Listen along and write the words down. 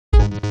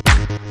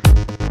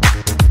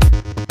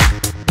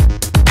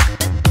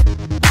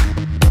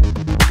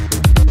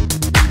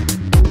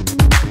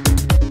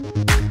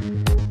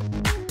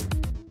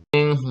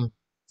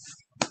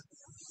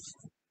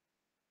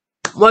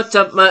What's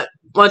up,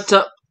 what's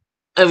up,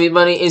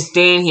 everybody? It's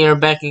Dan here,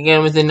 back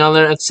again with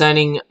another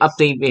exciting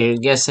update video.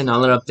 Yes,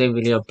 another update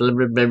video. Blah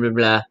blah blah blah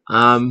blah.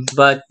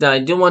 But I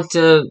do want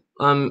to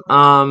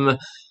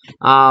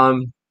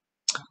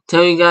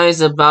tell you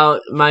guys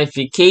about my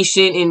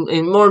vacation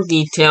in more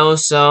detail.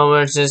 So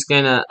we're just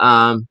gonna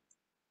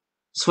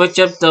switch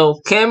up the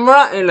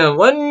camera and a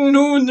 1,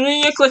 2,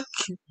 3, a click,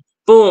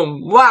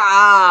 boom,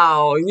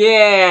 wow,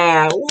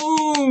 yeah,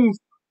 woo.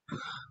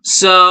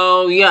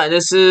 So yeah,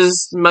 this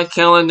is my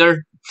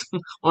calendar.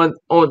 On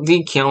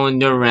the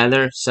calendar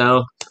rather.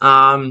 So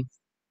I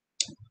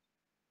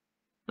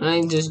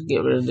just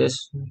get rid of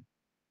this.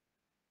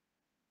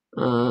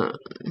 I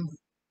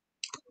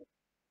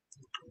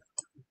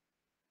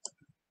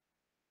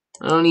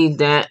don't need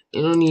that.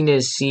 You don't need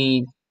to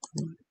see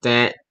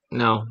that.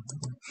 No.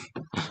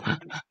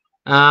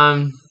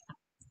 Um.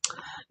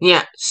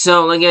 Yeah.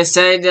 So like I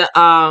said,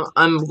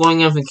 I'm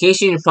going on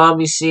vacation. You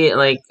probably see it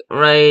like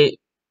right.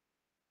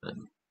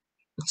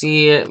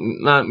 See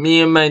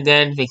me and my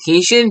dad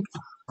vacation,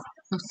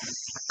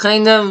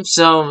 kind of.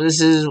 So this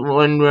is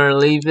when we're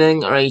leaving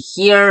right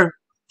here.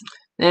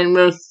 Then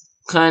we're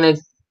kind of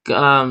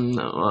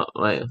no,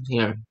 wait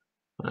here.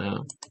 I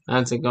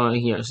have to go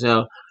here.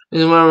 So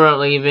this is where we're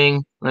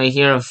leaving right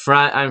here.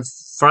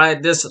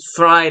 This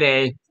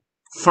Friday,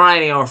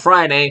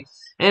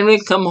 and we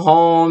come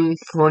home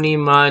pretty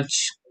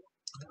much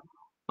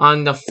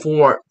on the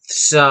 4th.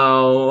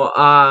 So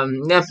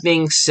that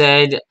being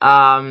said,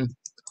 um,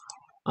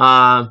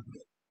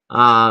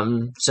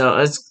 so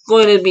it's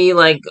going to be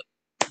like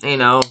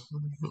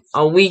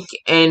a week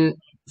and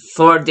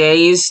 4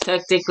 days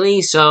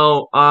technically.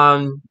 So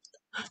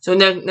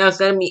there's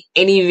gonna be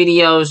any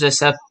videos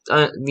except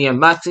the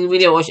unboxing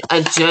video, which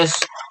I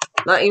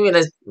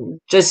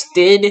just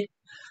did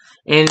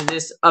in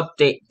this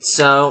update.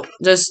 So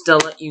just to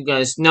let you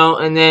guys know,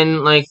 and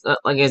then like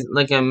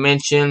I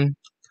mentioned,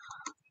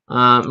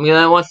 because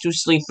I want to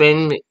sleep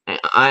in.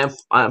 I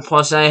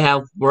plus I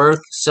have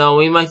work, so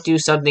we might do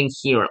something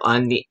here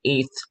on the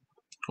 8th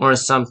or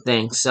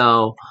something.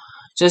 So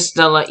just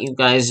to let you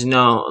guys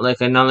know, like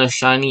another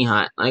shiny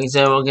hunt. Like I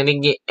said, we're gonna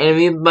get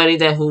everybody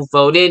who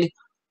voted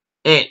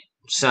in.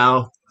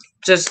 So,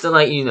 just to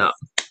let you know,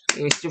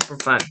 it was super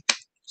fun.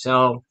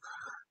 So,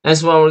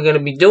 that's what we're gonna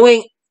be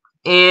doing.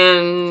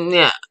 And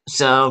yeah,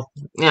 so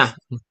yeah,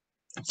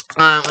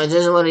 I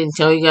just wanted to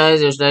tell you guys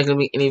there's not gonna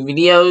be any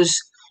videos.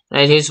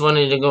 I just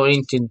wanted to go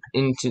into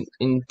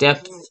in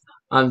depth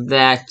of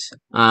that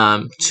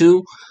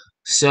too.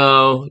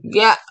 So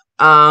yeah,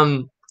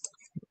 um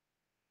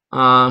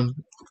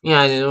um yeah,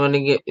 I just want to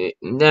get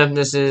in depth.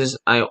 This is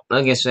I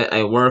like I said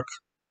I work.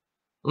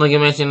 Like I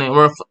mentioned, I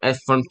work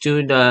from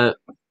 2 to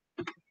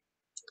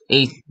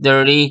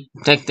 8:30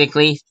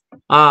 technically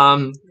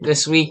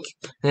this week,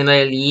 and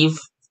I leave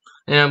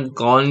and I'm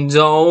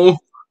gonzo.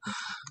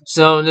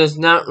 So there's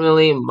not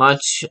really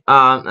much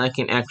I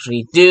can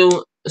actually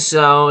do.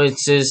 So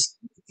it's just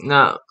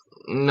not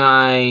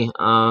my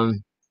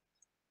and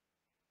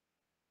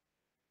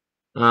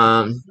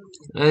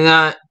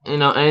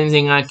not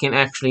anything I can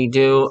actually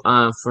do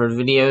for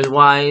videos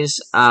wise.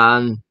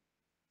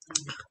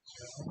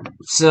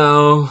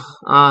 So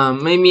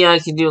maybe I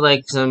could do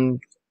like some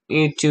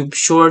YouTube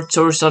shorts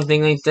or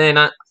something like that.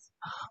 Not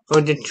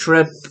for the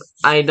trip,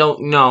 I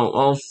don't know.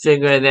 I'll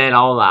figure that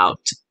all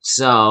out.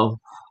 So,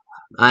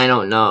 I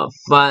don't know.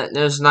 But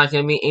there's not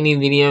gonna be any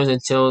videos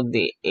until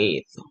the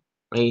 8th.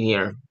 Right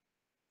here.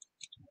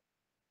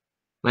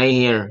 Right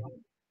here.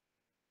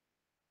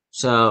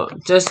 So,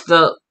 just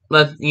to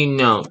let you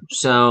know.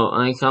 So,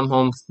 I come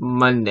home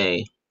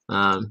Monday.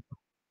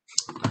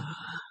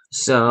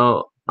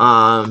 So,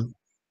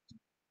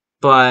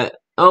 but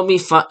I'll be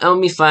fine.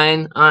 I'll be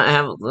fine. I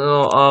have a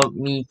little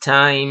me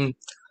time.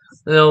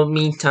 Little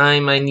me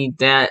time. I need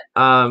that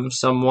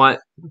somewhat.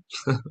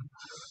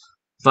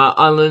 But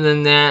other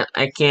than that,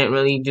 I can't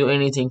really do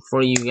anything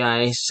for you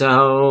guys.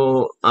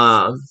 So,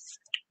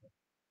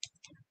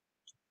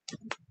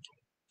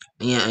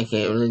 yeah, I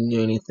can't really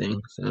do anything.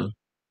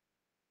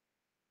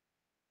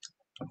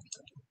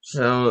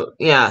 So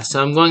yeah,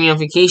 so I'm going on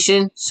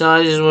vacation. So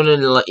I just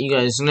wanted to let you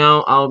guys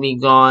know I'll be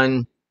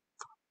gone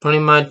pretty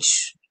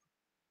much.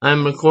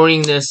 I'm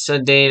recording this a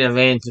day in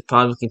advance, you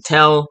probably can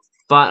tell.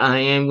 But I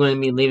am going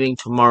to be leaving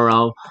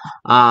tomorrow.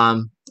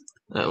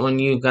 When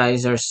you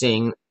guys are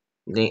seeing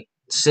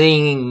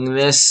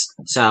this.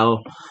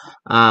 So,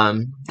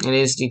 it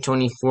is the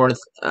 24th.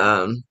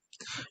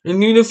 In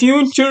the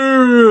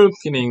future. I'm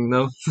kidding,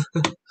 no.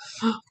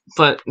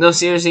 But no,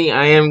 seriously,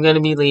 I am gonna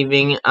be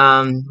leaving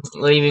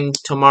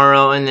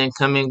tomorrow and then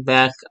coming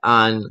back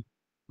on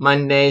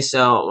Monday.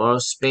 So we'll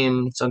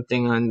stream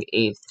something on the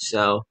 8th.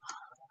 So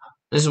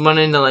just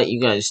wanted to let you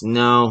guys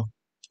know.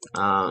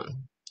 I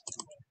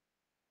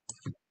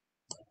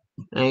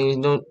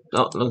don't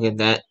look at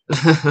that.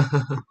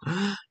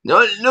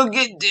 Don't look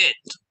at that.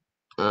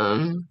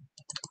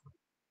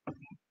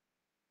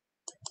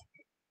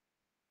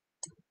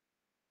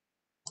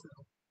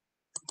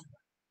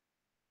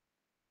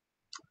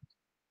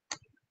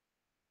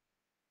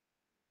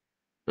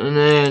 And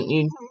then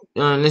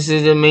this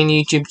is the main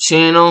YouTube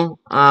channel.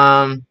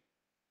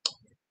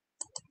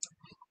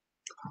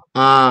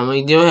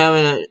 We do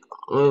have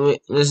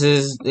this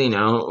is,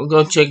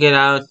 go check it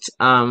out.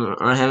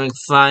 We're having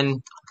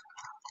fun.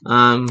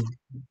 Um,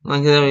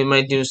 like I said, we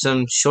might do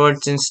some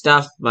shorts and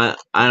stuff, but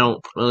I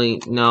don't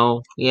really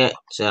know yet.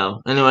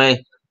 So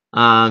anyway,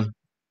 thank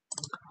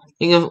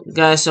you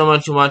guys so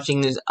much for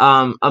watching this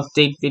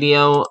update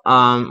video.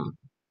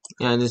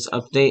 Yeah, this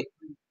update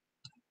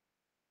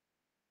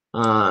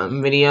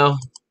video.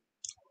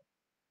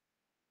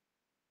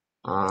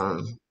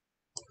 Um,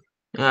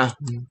 yeah,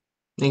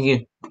 thank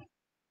you.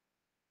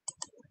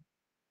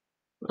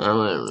 I'm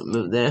gonna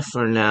remove that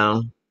for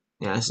now.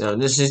 Yeah, so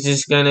this is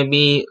just gonna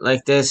be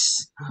like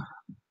this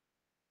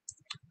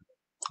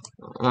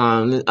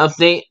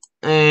update,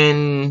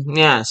 and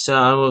yeah, so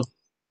I will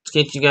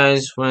get you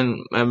guys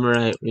whenever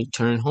I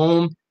return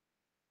home,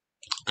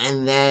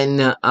 and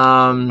then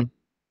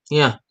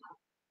yeah,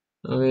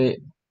 it'll be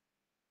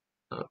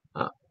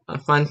a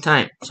fun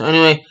time. So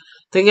anyway,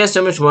 thank you guys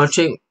so much for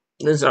watching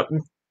this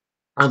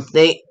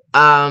update.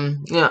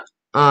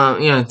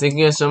 Yeah, thank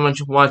you guys so much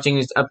for watching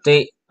this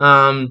update.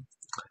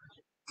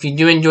 If you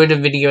do enjoy the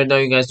video, though,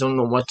 you guys don't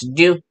know what to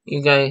do,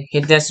 you guys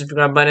hit that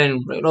subscribe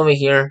button right over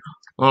here,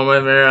 or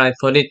wherever I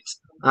put it.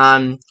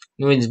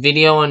 With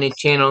video on the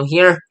channel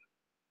here,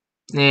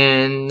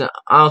 and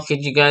I'll catch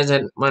you guys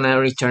when I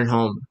return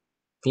home.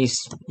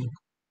 Peace.